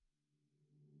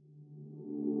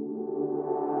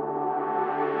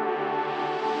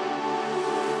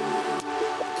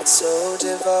It's so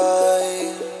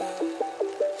divine,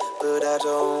 but I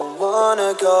don't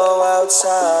wanna go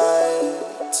outside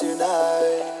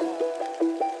tonight.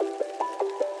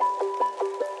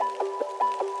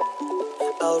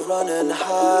 I'll run and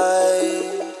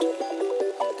hide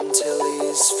until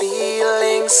these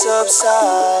feelings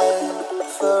subside,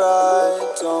 for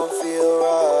I don't feel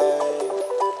right.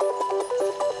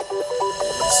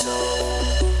 So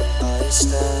I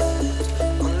stand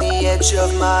on the edge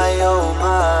of my own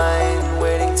mind,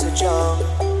 waiting to jump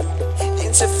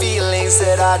into feelings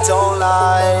that I don't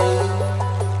like.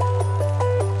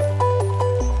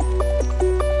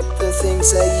 The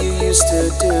things that you used to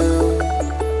do,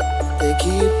 they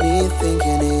keep me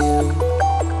thinking of you.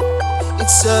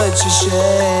 It's such a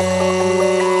shame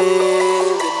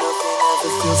that nothing ever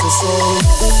feels the same.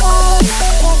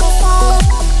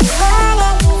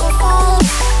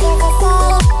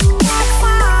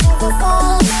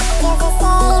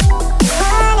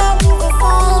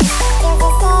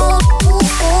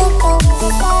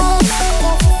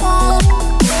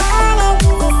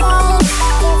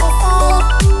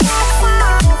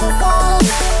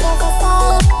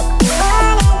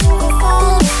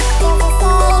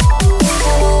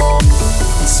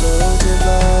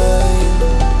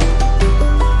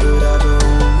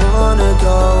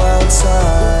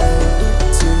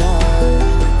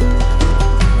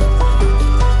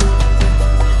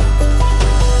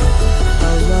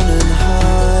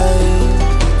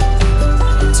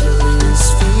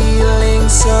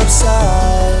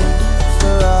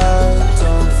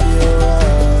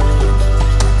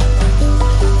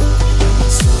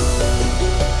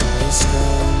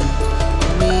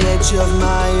 Of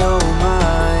my own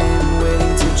mind,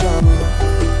 waiting to jump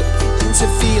into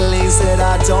feelings that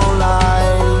I don't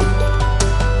like.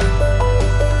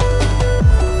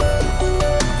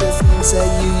 The things that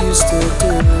you used to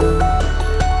do,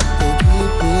 they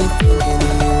keep me thinking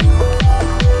of you.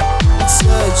 It's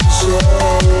such a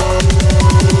shame,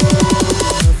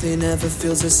 nothing ever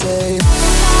feels the same.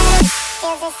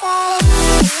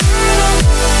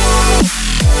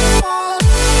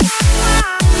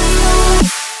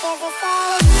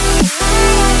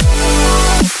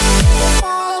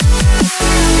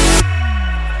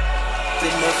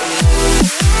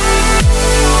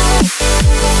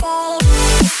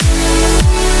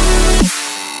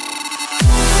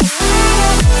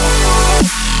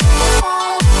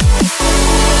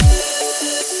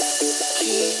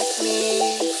 Keep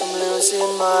me from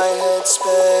losing my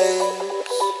headspace.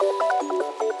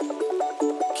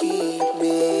 Keep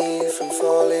me from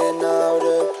falling out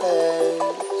of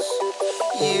place.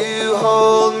 You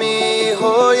hold me,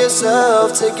 hold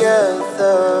yourself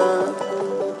together.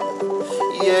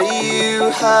 Yeah,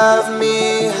 you have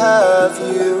me, have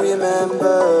you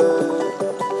remembered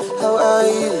how I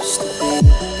used to be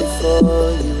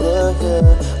before you were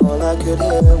here? All I could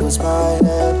hear was my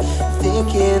head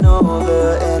thinking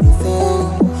over anything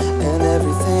and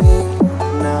everything.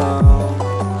 Now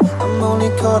I'm only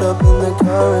caught up in the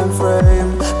current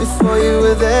frame. Before you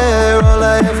were there, all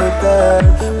I ever bared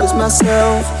was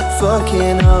myself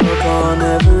fucking up on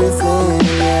everything,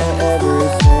 yeah,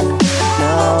 everything.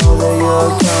 Now that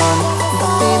you're gone,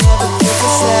 nothing ever feels the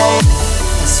same.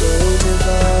 It's so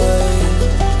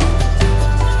divine,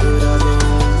 but I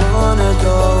don't wanna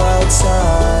go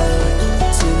outside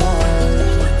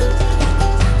tonight.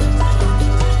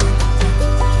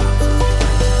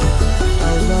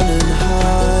 I'll run and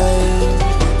hide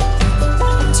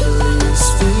until these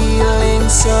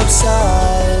feelings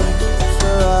subside,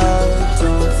 for I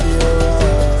don't feel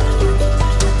right.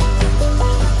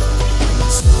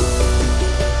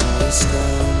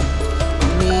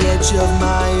 Of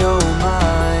my own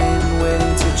mind,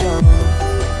 waiting to jump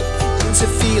into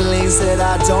feelings that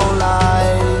I don't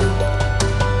like.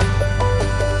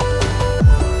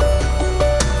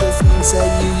 The things that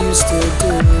you used to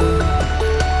do,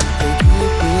 they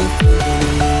keep me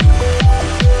thinking.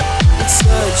 It's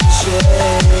such a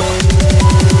shame,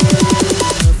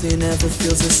 nothing ever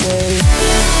feels the same.